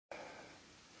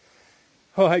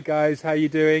Hi guys, how you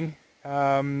doing?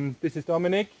 This is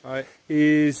Dominic. Hi.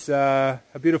 He's a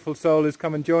beautiful soul who's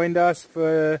come and joined us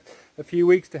for a few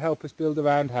weeks to help us build a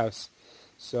roundhouse.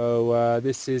 So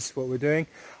this is what we're doing.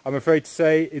 I'm afraid to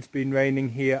say it's been raining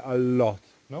here a lot.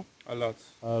 No? A lot.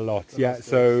 A lot, yeah.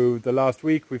 So the last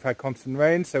week we've had constant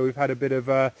rain, so we've had a bit of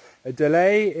a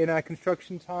delay in our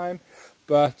construction time.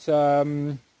 But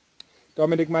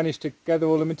Dominic managed to gather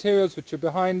all the materials which are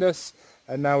behind us,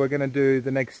 and now we're going to do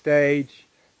the next stage,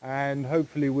 and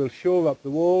hopefully we'll shore up the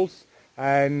walls,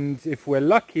 and if we're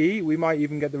lucky we might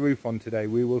even get the roof on today.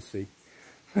 We will see.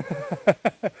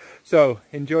 So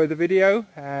enjoy the video,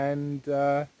 and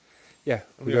yeah,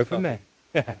 we'll go from there.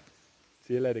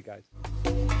 See you later guys.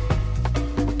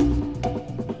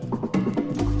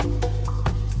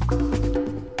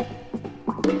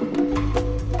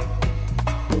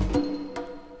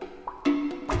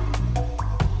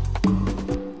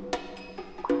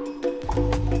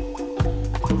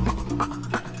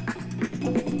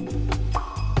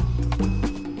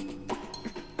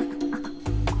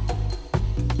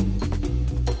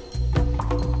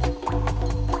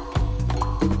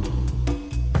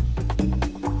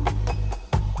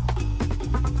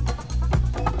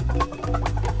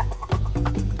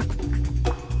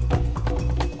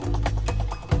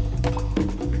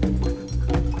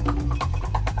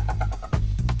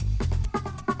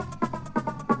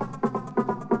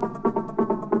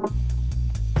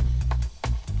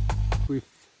 We've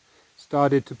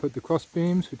started to put the cross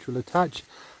beams which will attach,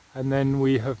 and then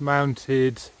we have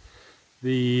mounted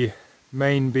the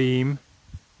main beam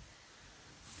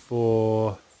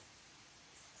for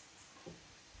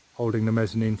holding the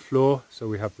mezzanine floor, so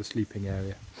we have the sleeping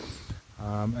area.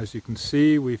 As you can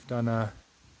see, we've done a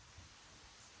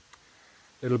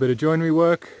little bit of joinery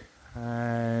work,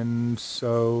 and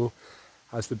so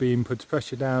as the beam puts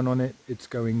pressure down on it, it's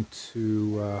going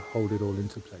to hold it all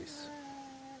into place.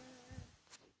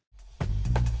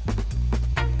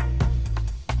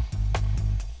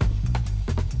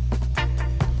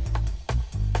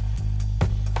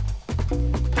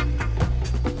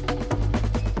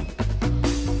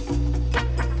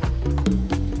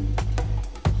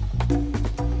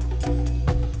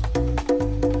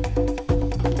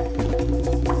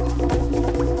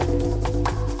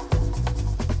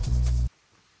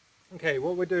 Okay,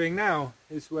 what we're doing now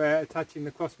is we're attaching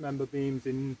the cross member beams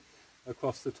in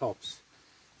across the tops.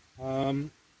 To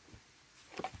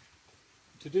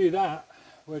do that,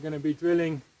 we're going to be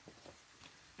drilling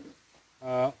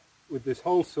with this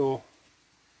hole saw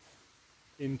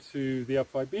into the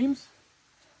upright beams,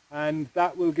 and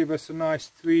that will give us a nice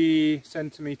 3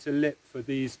 centimeter lip for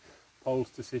these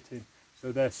poles to sit in,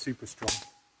 so they're super strong.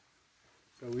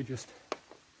 So we're just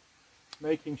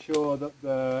making sure that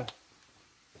the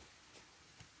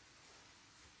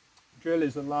drill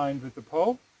is aligned with the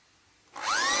pole.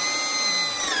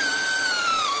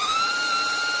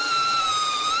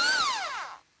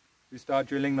 We start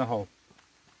drilling the hole.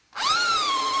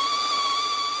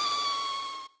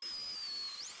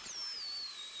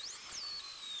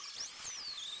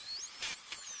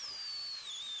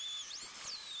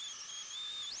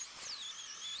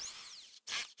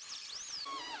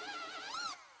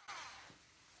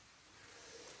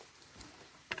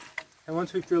 And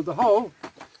once we've drilled the hole,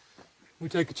 we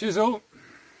take a chisel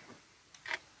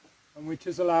and we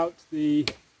chisel out the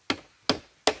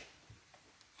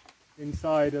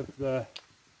inside of the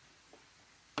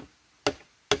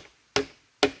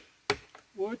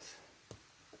wood.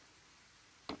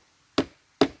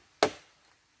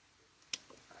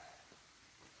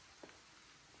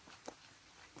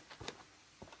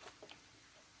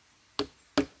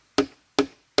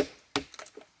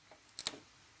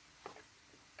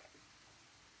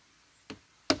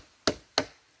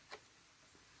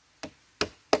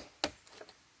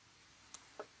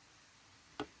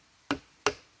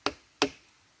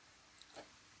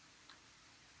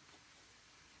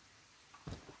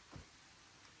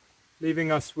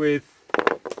 Leaving us with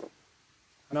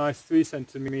a nice 3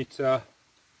 centimeter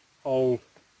hole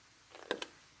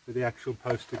for the actual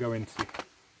post to go into.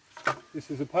 This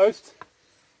is a post.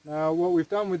 Now what we've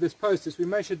done with this post is we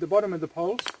measured the bottom of the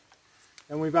poles,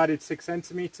 and we've added 6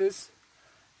 centimeters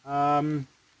to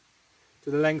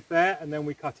the length there, and then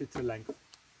we cut it to length.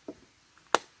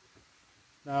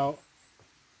 Now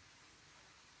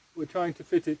we're trying to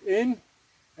fit it in,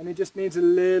 and it just needs a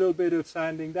little bit of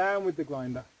sanding down with the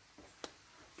grinder.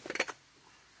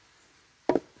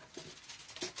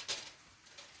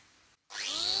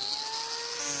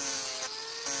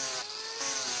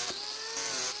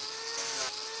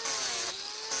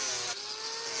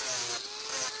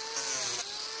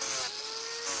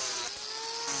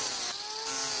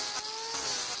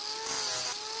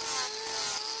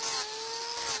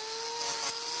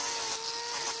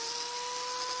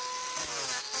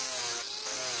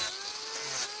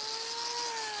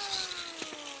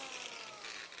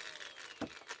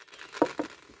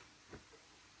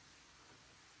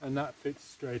 and that fits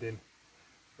straight in.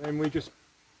 Then we just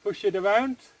push it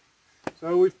around.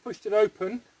 So we've pushed it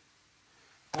open,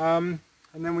 and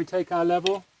then we take our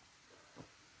level,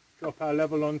 drop our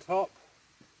level on top,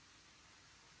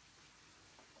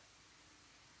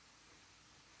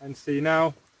 and see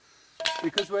now,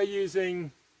 because we're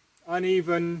using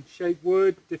uneven shaped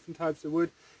wood, different types of wood,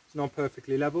 it's not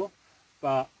perfectly level,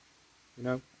 but you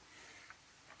know,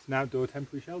 it's an outdoor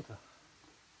temporary shelter.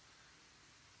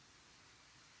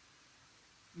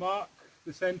 Mark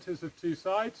the centres of two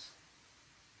sides,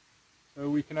 so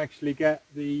we can actually get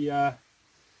the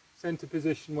centre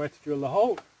position where to drill the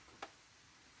hole,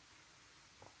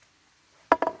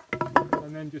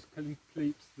 and then just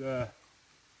complete the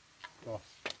cross.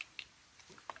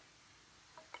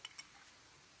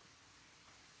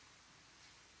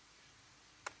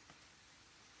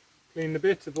 Clean the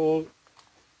bit of all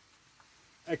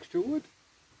extra wood.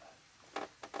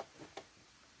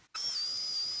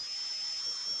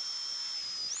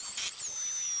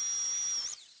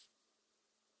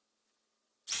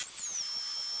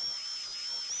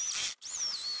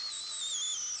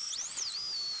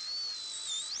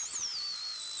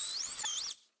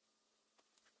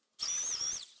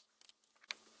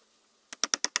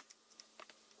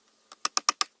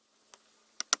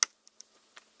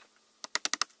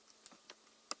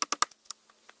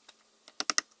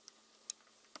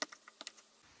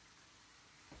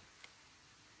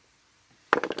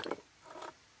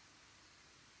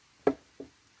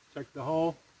 Check the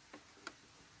hole.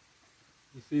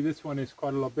 You see this one is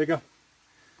quite a lot bigger,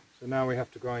 so now we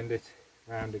have to grind it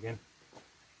round again.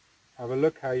 Have a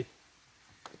look how you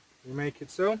make it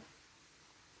so. And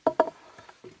what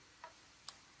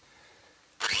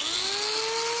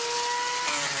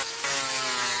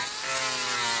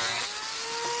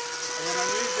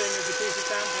I'm using is a piece of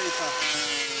sandpaper.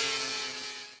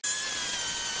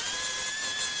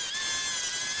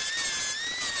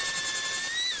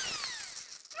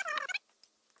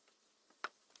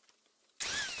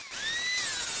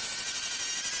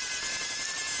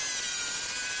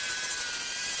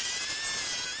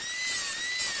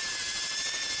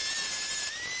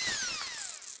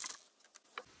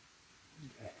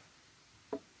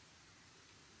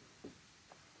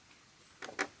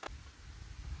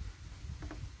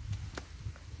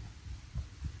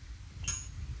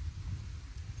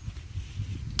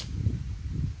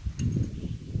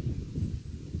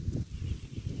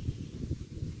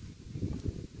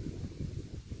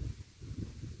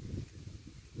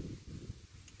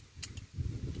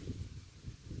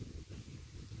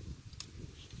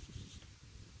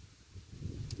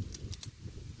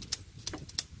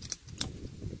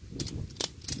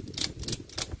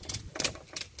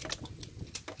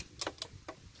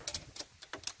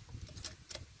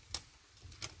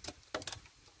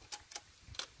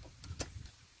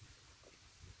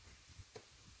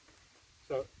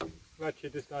 So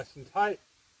ratchet is nice and tight.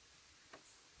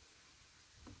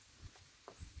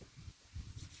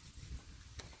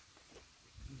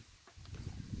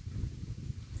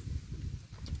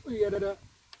 We get a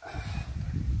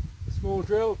small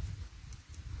drill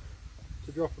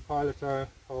to drop a pilot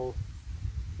hole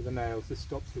for the nails. This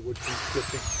stops the wood from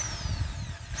splitting.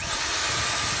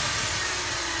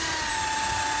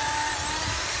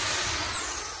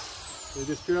 So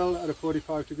just drill at a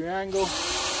 45-degree angle.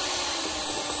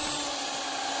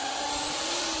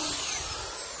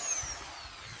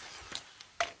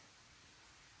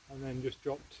 And then just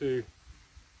drop two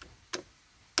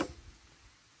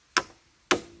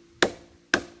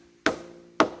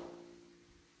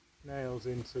nails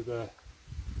into the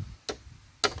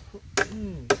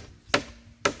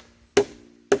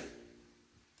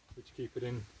which keep it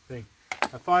in thing.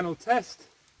 A final test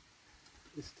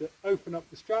is to open up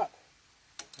the strap,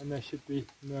 and there should be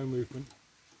no movement.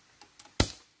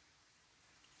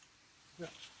 Yeah.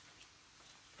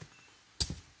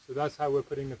 So that's how we're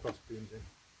putting the cross beams in.